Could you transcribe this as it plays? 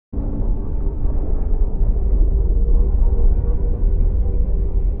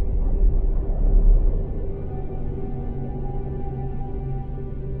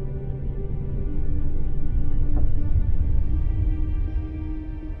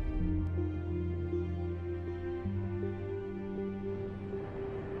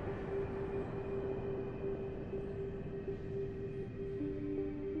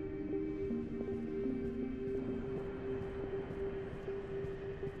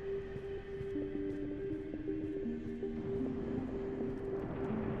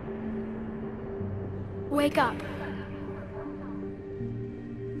Wake up.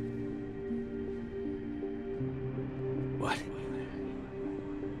 What?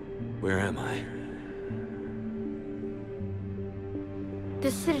 Where am I?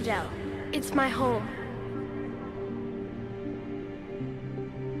 The Citadel. It's my home.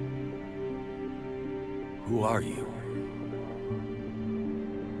 Who are you?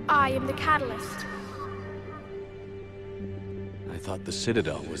 I am the Catalyst. I thought the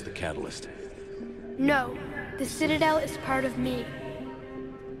Citadel was the catalyst. No, the Citadel is part of me.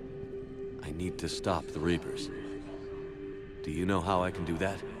 I need to stop the Reapers. Do you know how I can do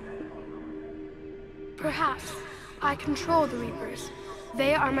that? Perhaps. I control the Reapers.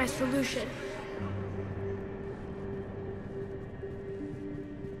 They are my solution.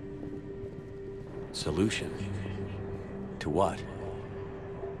 Solution? To what?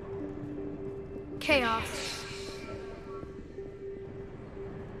 Chaos.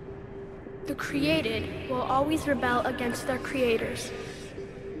 The created will always rebel against their creators.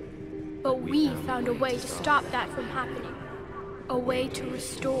 But we found a way to stop that from happening. A way to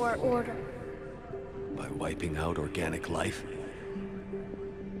restore order. By wiping out organic life?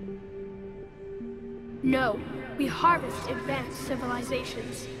 No, we harvest advanced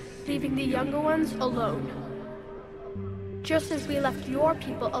civilizations, leaving the younger ones alone. Just as we left your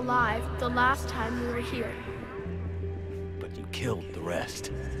people alive the last time we were here. But you killed the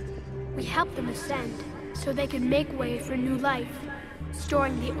rest. We helped them ascend, so they could make way for new life,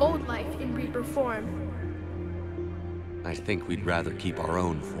 storing the old life in Reaper form. I think we'd rather keep our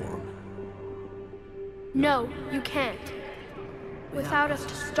own form. No, you can't. Without us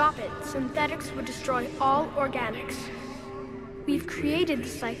to stop it, synthetics would destroy all organics. We've created the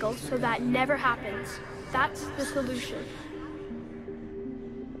cycle so that never happens. That's the solution.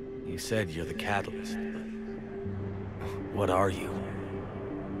 You said you're the catalyst. What are you?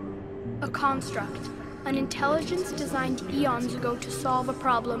 A construct. An intelligence designed eons ago to solve a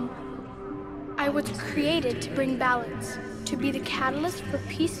problem. I was created to bring balance, to be the catalyst for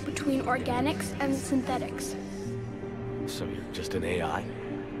peace between organics and synthetics. So you're just an AI?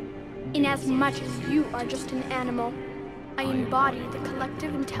 Inasmuch as you are just an animal, I embody the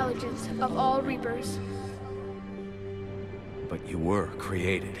collective intelligence of all Reapers. But you were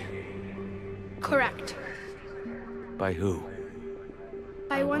created. Correct. By who?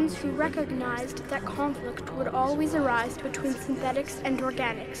 By ones who recognized that conflict would always arise between synthetics and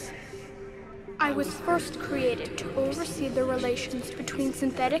organics. I was first created to oversee the relations between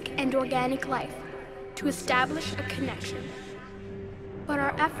synthetic and organic life, to establish a connection. But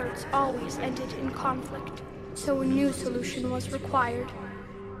our efforts always ended in conflict, so a new solution was required.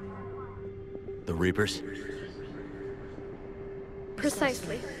 The Reapers?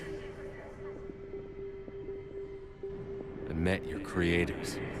 Precisely. I met your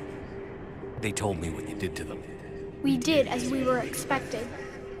creators. They told me what you did to them. We did as we were expected.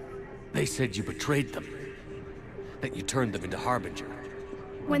 They said you betrayed them. That you turned them into Harbinger.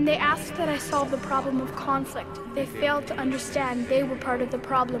 When they asked that I solve the problem of conflict, they failed to understand they were part of the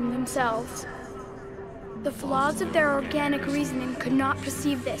problem themselves. The flaws of their organic reasoning could not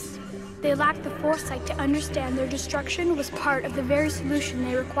perceive this. They lacked the foresight to understand their destruction was part of the very solution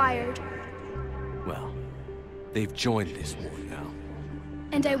they required. Well, they've joined this war now.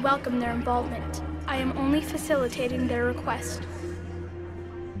 And I welcome their involvement. I am only facilitating their request.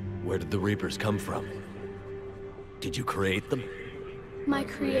 Where did the Reapers come from? Did you create them? My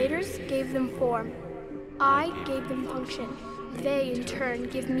creators gave them form. I gave them function. They, in turn,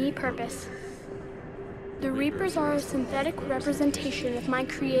 give me purpose. The Reapers are a synthetic representation of my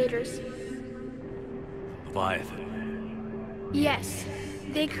creators. Leviathan. Yes,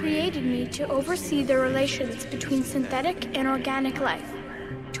 they created me to oversee the relations between synthetic and organic life,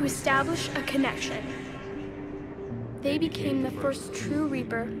 to establish a connection. They became the first true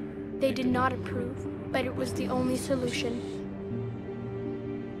Reaper. They did not approve, but it was the only solution.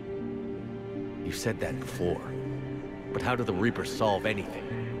 You said that before. But how do the Reapers solve anything?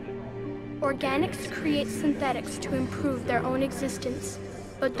 Organics create synthetics to improve their own existence,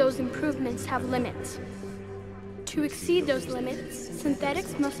 but those improvements have limits. To exceed those limits,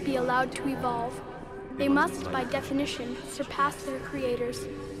 synthetics must be allowed to evolve. They must, by definition, surpass their creators.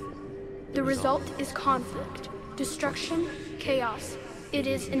 The result is conflict, destruction, chaos. It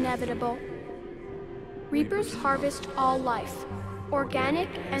is inevitable. Reapers harvest all life, organic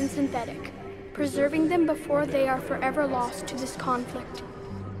and synthetic, preserving them before they are forever lost to this conflict.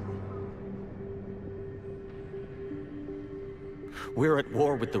 We're at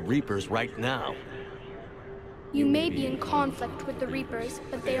war with the Reapers right now. You may be in conflict with the Reapers,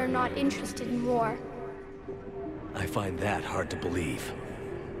 but they are not interested in war. I find that hard to believe.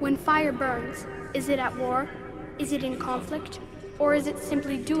 When fire burns, is it at war? Is it in conflict? Or is it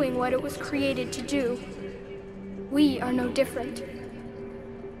simply doing what it was created to do? We are no different.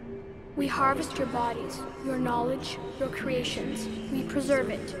 We harvest your bodies, your knowledge, your creations. We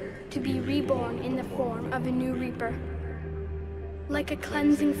preserve it, to be reborn in the form of a new Reaper. Like a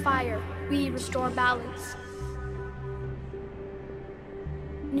cleansing fire, we restore balance.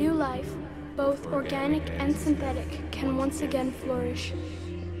 New life, both organic and synthetic, can once again flourish.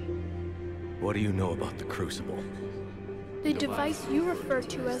 What do you know about the Crucible? The device you refer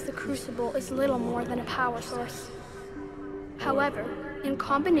to as the Crucible is little more than a power source. However, in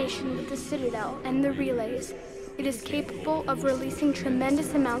combination with the Citadel and the relays, it is capable of releasing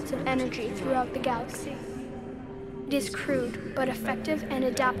tremendous amounts of energy throughout the galaxy. It is crude, but effective and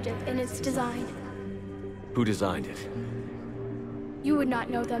adaptive in its design. Who designed it? You would not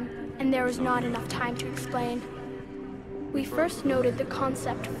know them, and there is not enough time to explain. We first noted the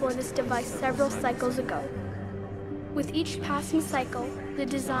concept for this device several cycles ago. With each passing cycle, the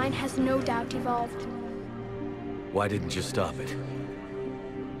design has no doubt evolved. Why didn't you stop it?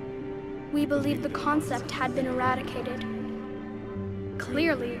 We believed the concept had been eradicated.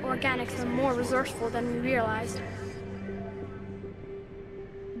 Clearly, organics are more resourceful than we realized.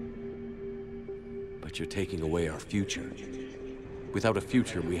 But you're taking away our future. Without a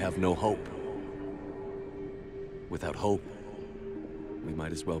future, we have no hope. Without hope, we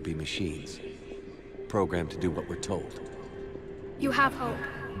might as well be machines, programmed to do what we're told. You have hope,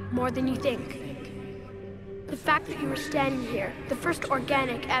 more than you think. The fact that you are standing here, the first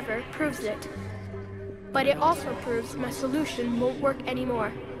organic ever, proves it. But it also proves my solution won't work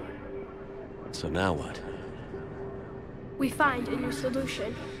anymore. So now what? We find a new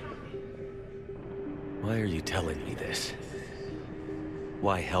solution. Why are you telling me this?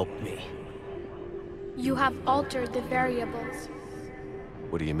 Why help me? You have altered the variables.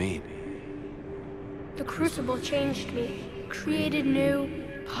 What do you mean? The Crucible changed me, created new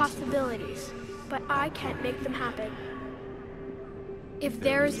possibilities, but I can't make them happen. If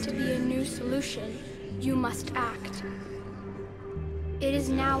there is to be a new solution, you must act. It is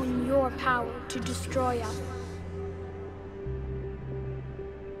now in your power to destroy us.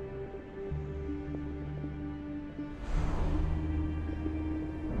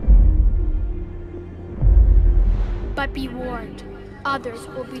 But be warned, others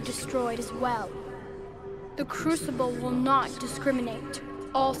will be destroyed as well. The Crucible will not discriminate.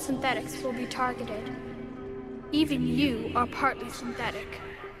 All synthetics will be targeted. Even you are partly synthetic.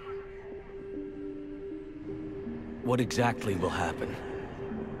 What exactly will happen?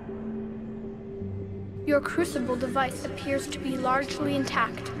 Your Crucible device appears to be largely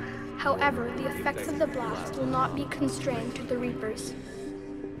intact. However, the effects of the blast will not be constrained to the Reapers.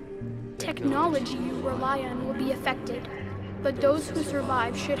 Technology you rely on will be affected, but those who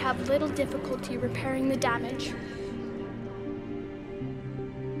survive should have little difficulty repairing the damage.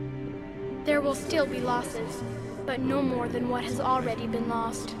 There will still be losses, but no more than what has already been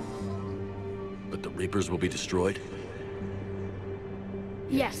lost. But the Reapers will be destroyed?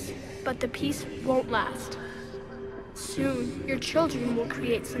 Yes, but the peace won't last. Soon, your children will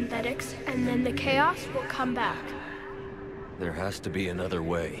create synthetics, and then the chaos will come back. There has to be another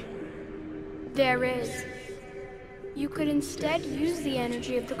way. There is. You could instead use the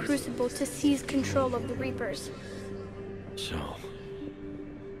energy of the Crucible to seize control of the Reapers. So,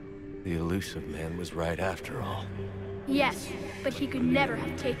 the elusive man was right after all. Yes, but he could never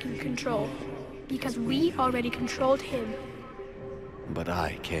have taken control, because we already controlled him. But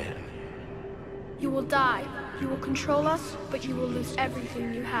I can. You will die. You will control us, but you will lose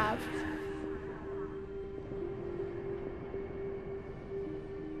everything you have.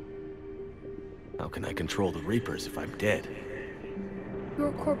 How can I control the Reapers if I'm dead?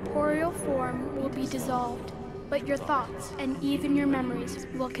 Your corporeal form will be dissolved, but your thoughts and even your memories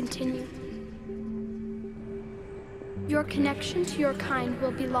will continue. Your connection to your kind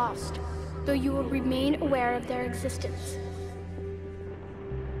will be lost, though you will remain aware of their existence.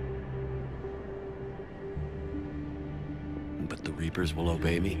 But the Reapers will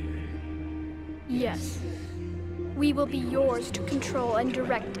obey me? Yes. We will be yours to control and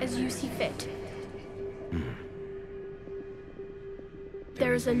direct as you see fit.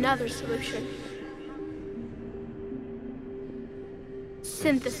 There is another solution.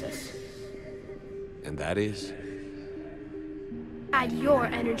 Synthesis. And that is? Add your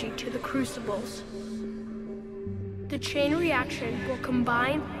energy to the Crucibles. The chain reaction will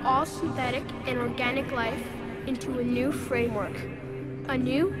combine all synthetic and organic life into a new framework, a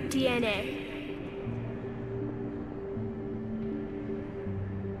new DNA.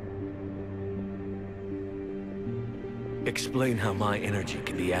 Explain how my energy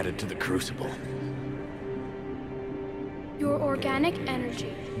can be added to the Crucible. Your organic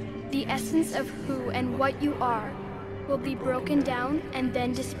energy, the essence of who and what you are, will be broken down and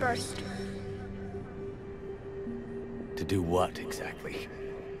then dispersed. To do what, exactly?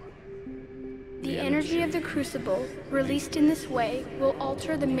 The energy of the Crucible, released in this way, will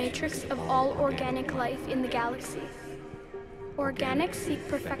alter the matrix of all organic life in the galaxy. Organics seek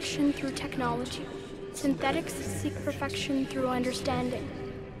perfection through technology. Synthetics seek perfection through understanding.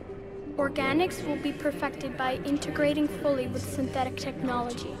 Organics will be perfected by integrating fully with synthetic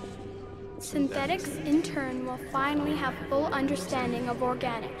technology. Synthetics, in turn, will finally have full understanding of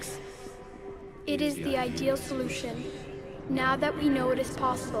organics. It is the ideal solution. Now that we know it is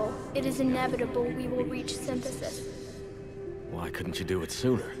possible, it is inevitable we will reach synthesis. Why couldn't you do it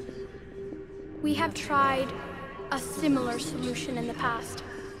sooner? We have tried a similar solution in the past,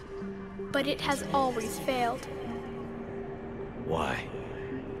 but it has always failed. Why?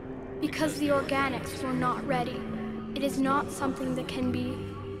 Because the organics were not ready. It is not something that can be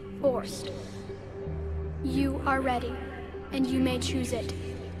forced. You are ready, and you may choose it.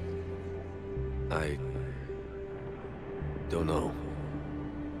 I don't know.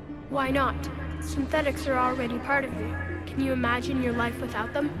 Why not? Synthetics are already part of you. Can you imagine your life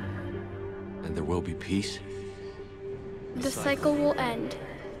without them? And there will be peace? The cycle will end.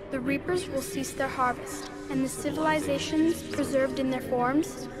 The reapers will cease their harvest, and the civilizations preserved in their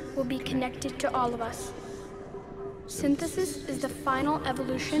forms will be connected to all of us. Synthesis is the final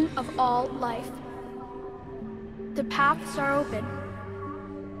evolution of all life. The paths are open,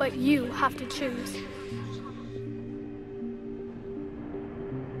 but you have to choose.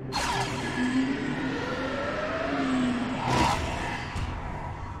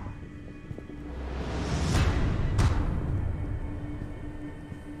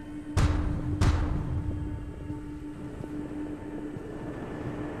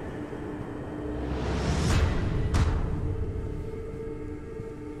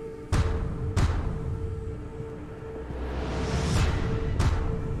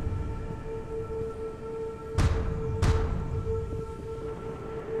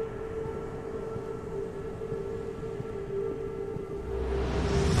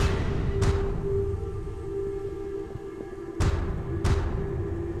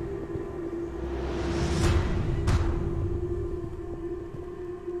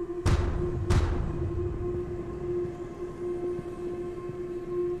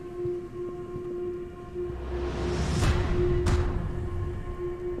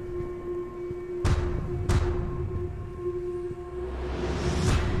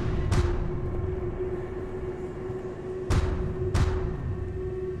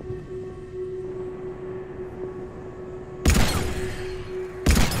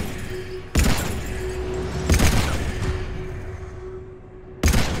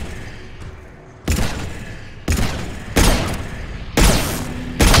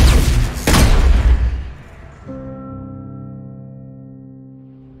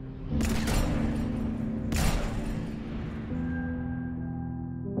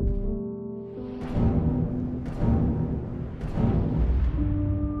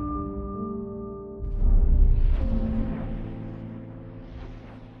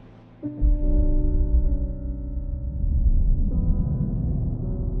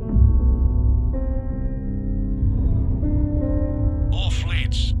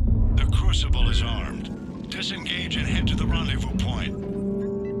 Disengage and head to the rendezvous point.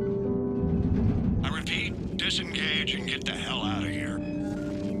 I repeat, disengage and get the hell out of here.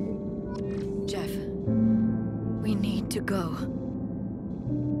 Jeff, we need to go.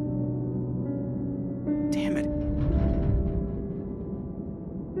 Damn it.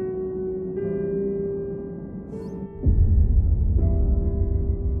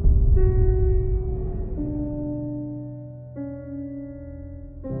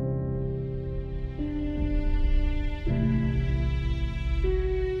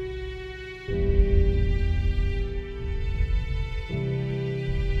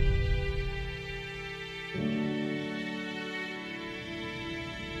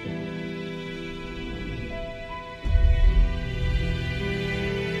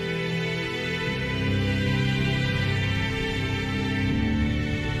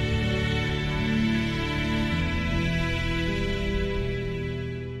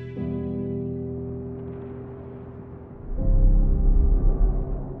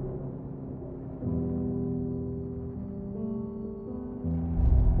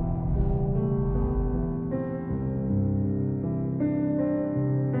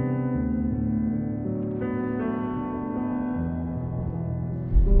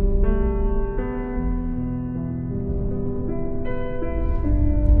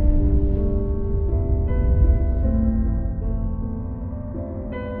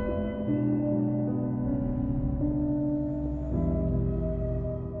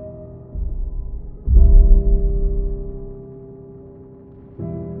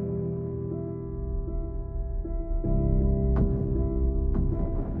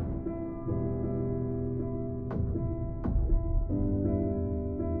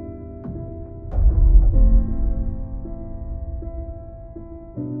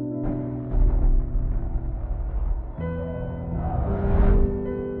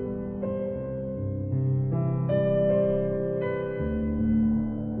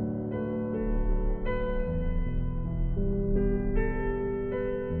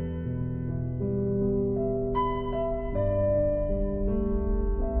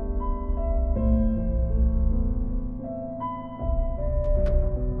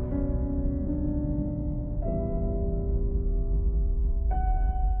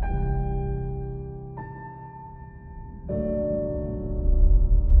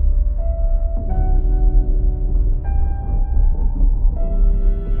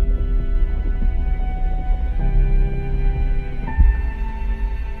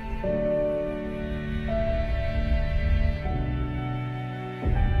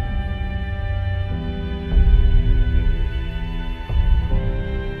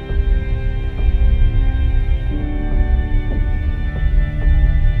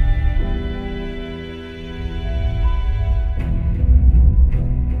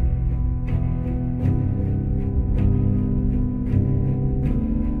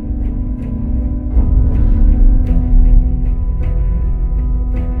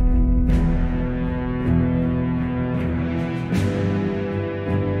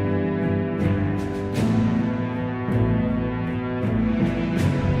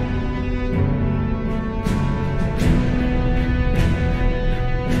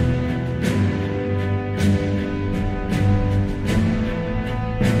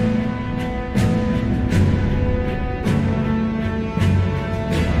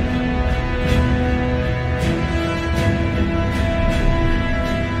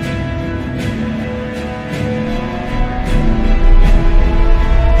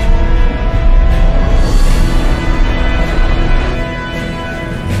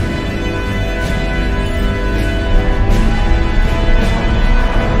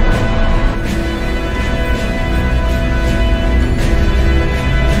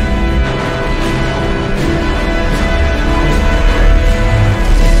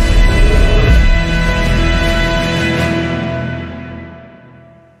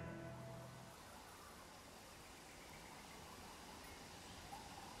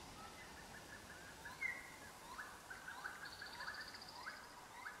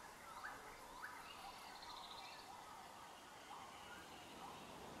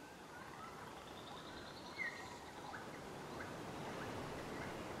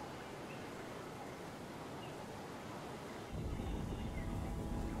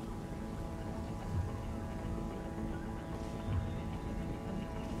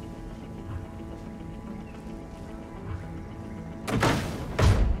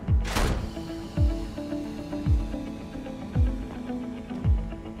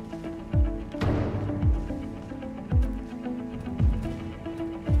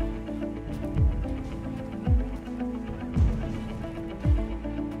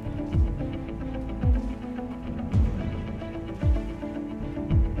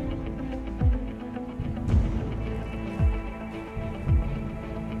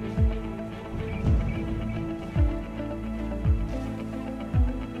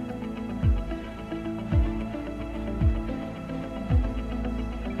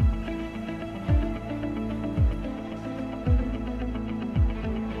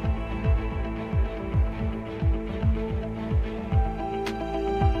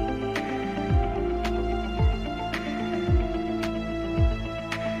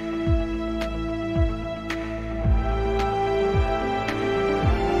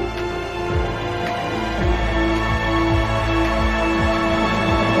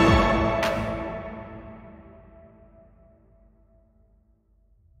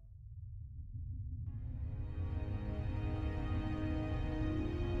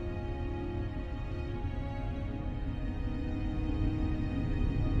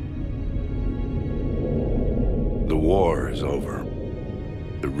 is over.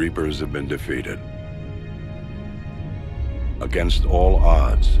 The Reapers have been defeated. Against all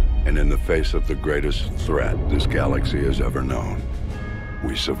odds, and in the face of the greatest threat this galaxy has ever known,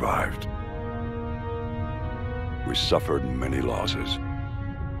 we survived. We suffered many losses.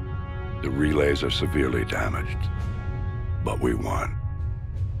 The relays are severely damaged, but we won.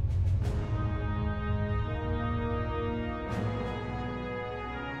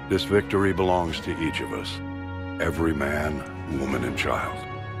 This victory belongs to each of us. Every man, woman, and child.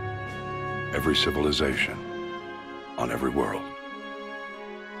 Every civilization, on every world.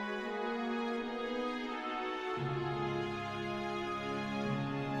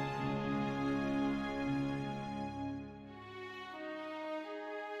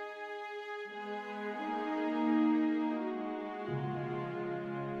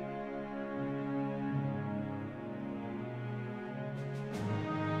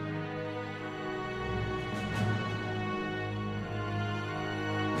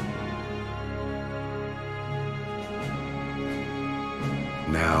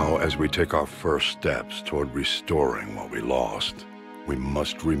 Now, as we take our first steps toward restoring what we lost, we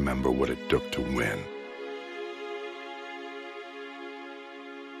must remember what it took to win.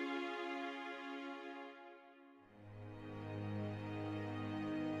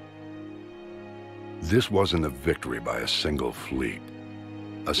 This wasn't a victory by a single fleet,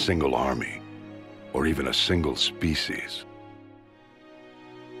 a single army, or even a single species.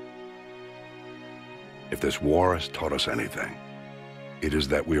 If this war has taught us anything, it is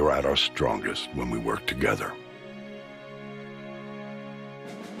that we are at our strongest when we work together.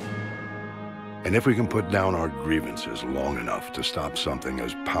 And if we can put down our grievances long enough to stop something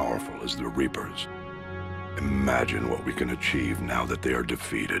as powerful as the Reapers, imagine what we can achieve now that they are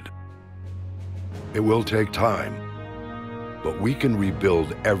defeated. It will take time, but we can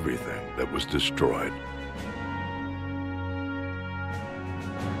rebuild everything that was destroyed.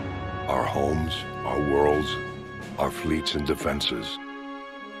 Our homes, our worlds, our fleets and defenses,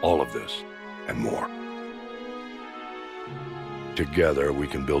 all of this and more. Together, we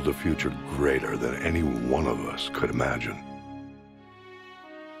can build a future greater than any one of us could imagine.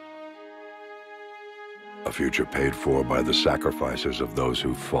 A future paid for by the sacrifices of those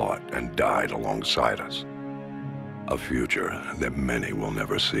who fought and died alongside us. A future that many will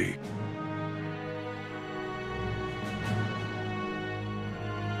never see.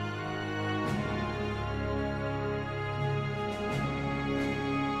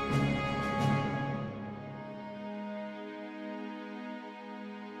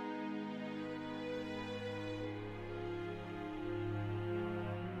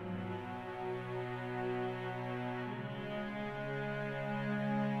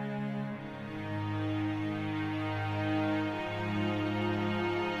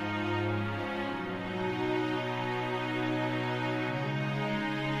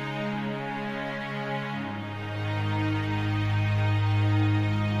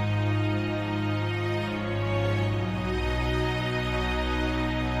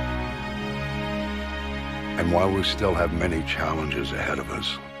 And while we still have many challenges ahead of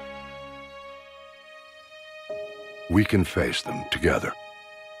us, we can face them together.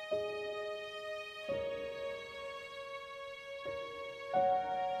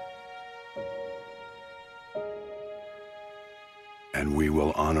 And we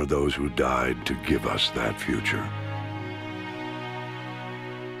will honor those who died to give us that future.